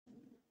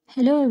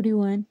Hello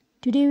everyone.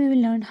 Today we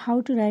will learn how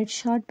to write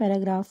short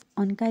paragraph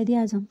on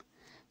Quaid-e-Azam.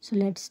 So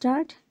let's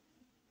start.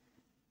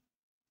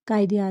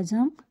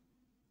 Quaid-e-Azam,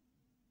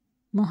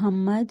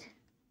 Muhammad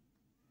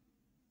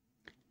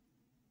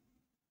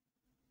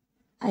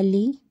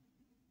Ali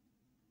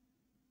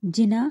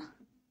Jinnah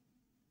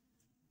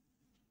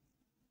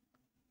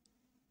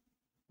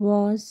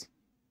was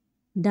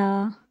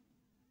the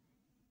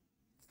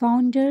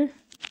founder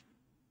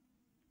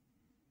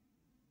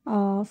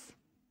of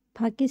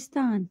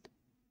Pakistan.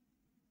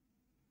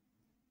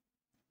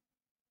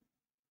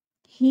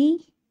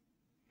 He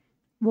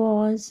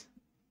was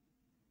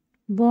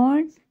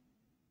born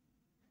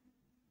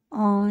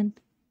on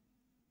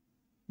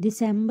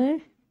December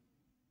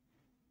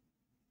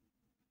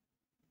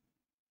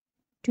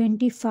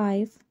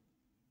 25,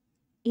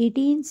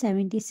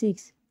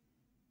 1876.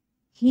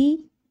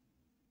 He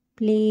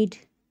played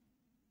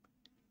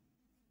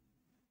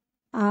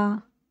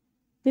a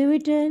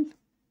pivotal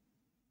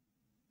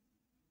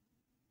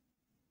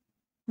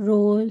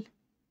role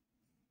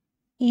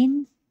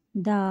in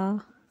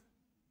the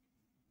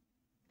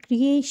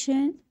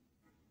creation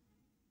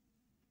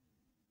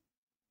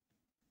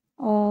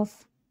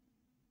of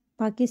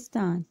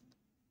Pakistan.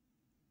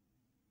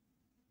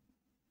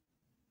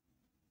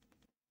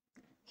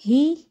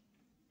 He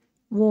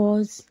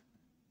was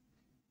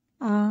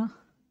a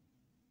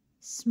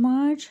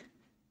smart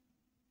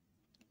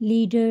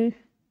leader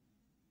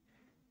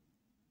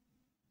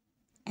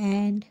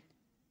and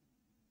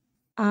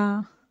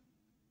a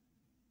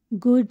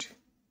good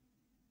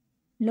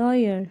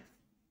lawyer.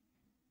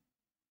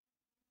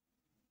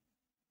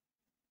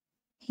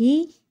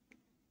 He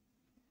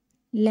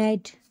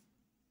led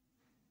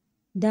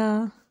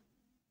the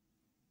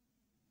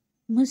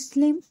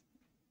Muslim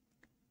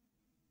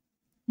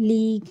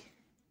League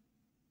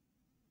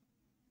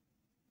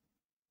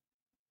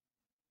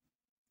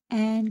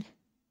and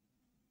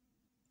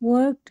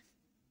worked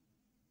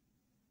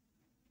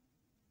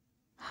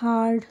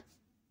hard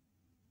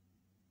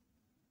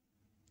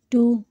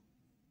to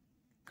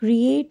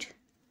create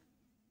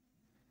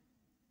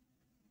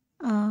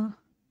a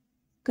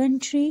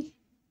country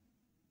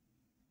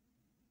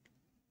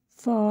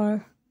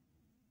for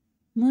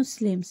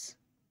Muslims.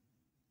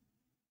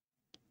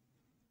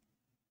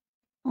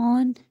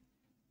 On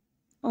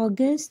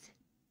August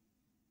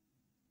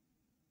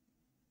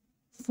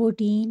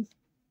 14,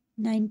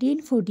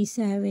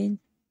 1947,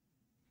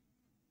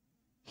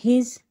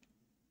 his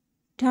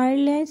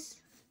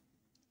tireless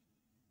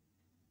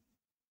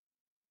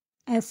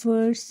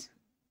efforts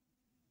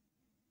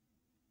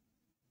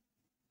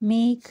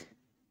make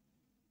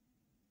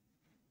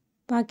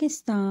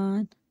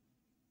Pakistan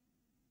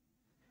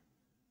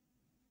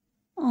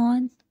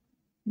on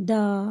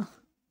the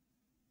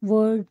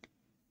world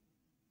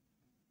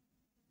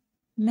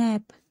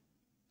map.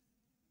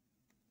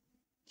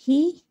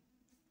 He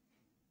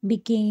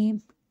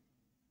became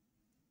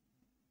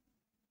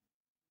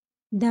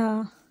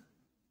the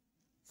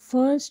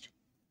first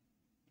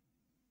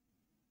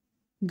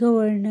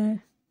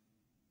Governor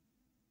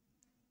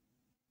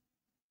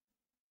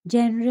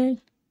General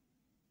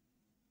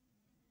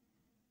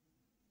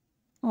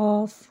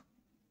of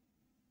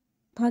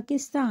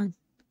Pakistan.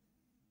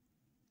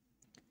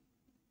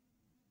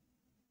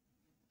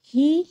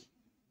 He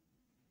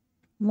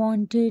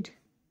wanted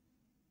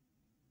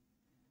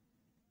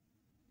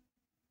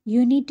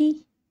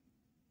unity,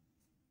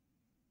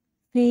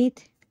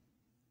 faith,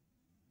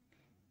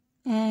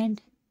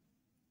 and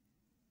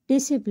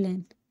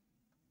discipline.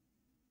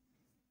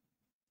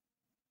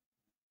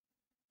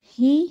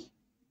 He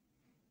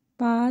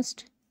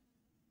passed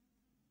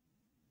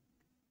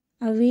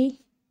away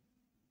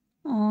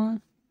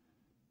on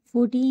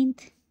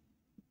 14th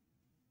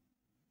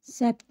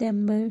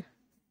September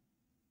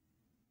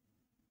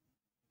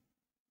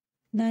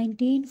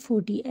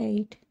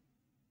 1948.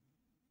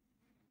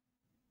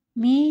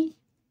 May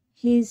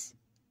his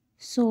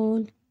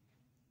soul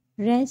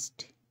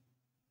rest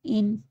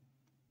in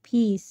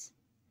peace.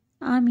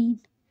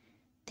 Amin.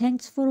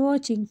 Thanks for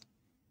watching.